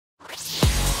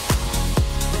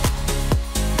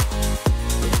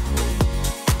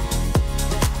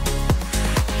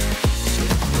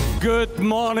Good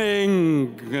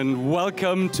morning and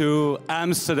welcome to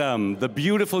Amsterdam, the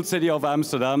beautiful city of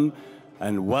Amsterdam,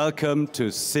 and welcome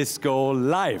to Cisco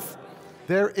Live.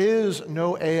 There is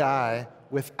no AI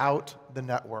without the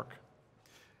network.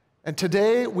 And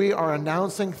today we are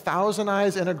announcing Thousand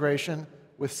Eyes integration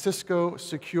with Cisco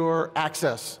Secure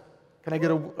Access. Can I get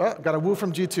got a woo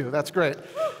from G2, that's great.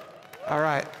 All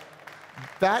right,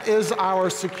 that is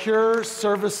our Secure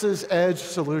Services Edge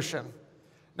solution.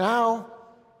 Now,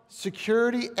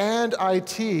 security and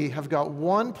IT have got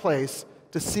one place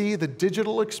to see the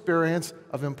digital experience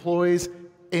of employees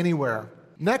anywhere.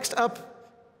 Next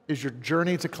up is your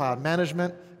journey to cloud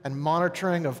management and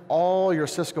monitoring of all your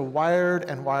Cisco wired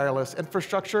and wireless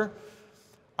infrastructure.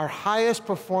 Our highest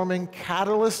performing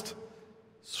Catalyst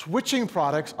switching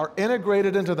products are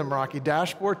integrated into the Meraki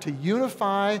dashboard to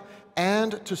unify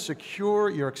and to secure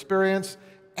your experience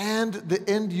and the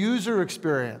end user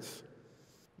experience.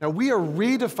 Now, we are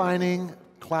redefining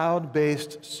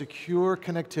cloud-based secure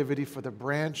connectivity for the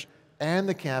branch and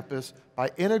the campus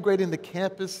by integrating the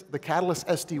Catalyst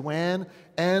SD-WAN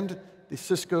and the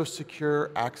Cisco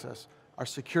Secure Access, our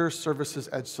Secure Services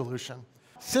Edge solution.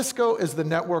 Cisco is the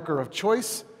networker of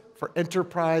choice for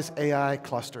enterprise AI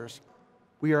clusters.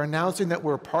 We are announcing that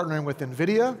we're partnering with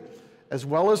NVIDIA, as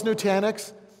well as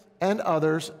Nutanix and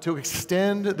others, to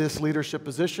extend this leadership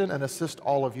position and assist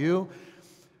all of you.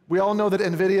 We all know that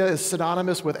NVIDIA is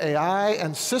synonymous with AI,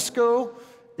 and Cisco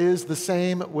is the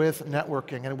same with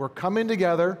networking. And we're coming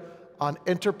together on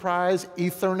enterprise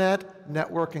Ethernet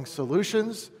networking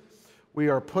solutions. We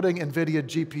are putting NVIDIA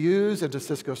GPUs into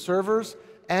Cisco servers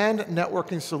and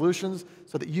networking solutions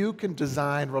so that you can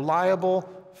design reliable,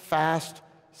 fast,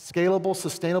 scalable,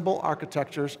 sustainable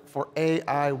architectures for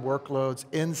AI workloads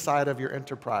inside of your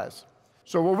enterprise.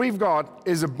 So what we've got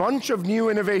is a bunch of new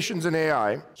innovations in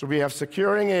AI. So we have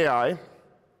securing AI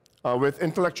with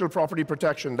intellectual property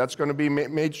protection. That's going to be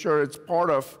made sure it's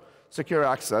part of Secure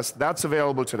Access. That's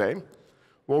available today.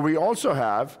 What we also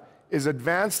have is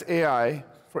advanced AI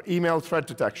for email threat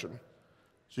detection.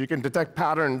 So you can detect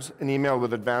patterns in email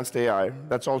with advanced AI.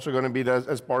 That's also going to be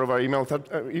as part of our email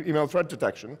threat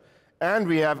detection. And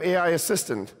we have AI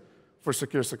Assistant for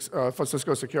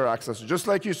Cisco Secure Access. Just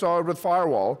like you saw with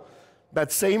Firewall, that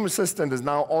same assistant is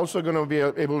now also going to be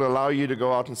able to allow you to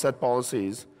go out and set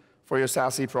policies for your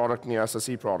SASE product and your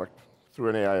SSE product through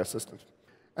an AI assistant.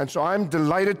 And so I'm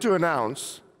delighted to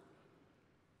announce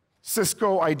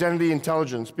Cisco Identity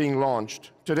Intelligence being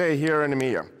launched today here in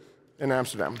EMEA in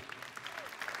Amsterdam.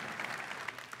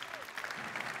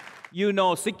 You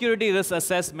know, security risk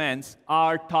assessments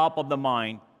are top of the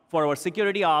mind for our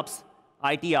security ops,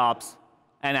 IT ops,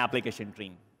 and application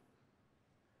team.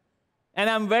 And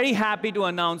I'm very happy to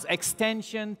announce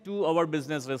extension to our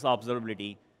business risk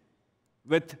observability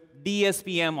with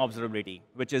DSPM observability,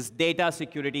 which is Data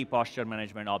Security Posture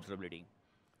Management Observability.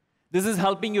 This is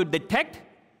helping you detect,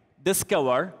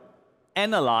 discover,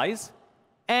 analyze,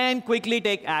 and quickly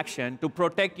take action to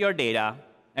protect your data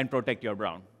and protect your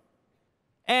brand.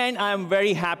 And I'm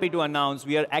very happy to announce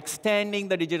we are extending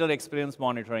the digital experience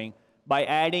monitoring by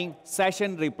adding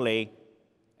session replay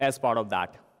as part of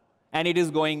that. And it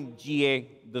is going GA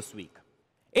this week.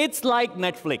 It's like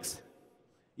Netflix.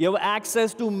 You have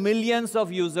access to millions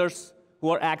of users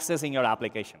who are accessing your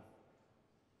application.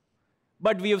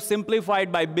 But we have simplified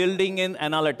by building in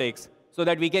analytics so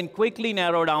that we can quickly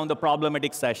narrow down the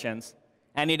problematic sessions,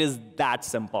 and it is that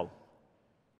simple.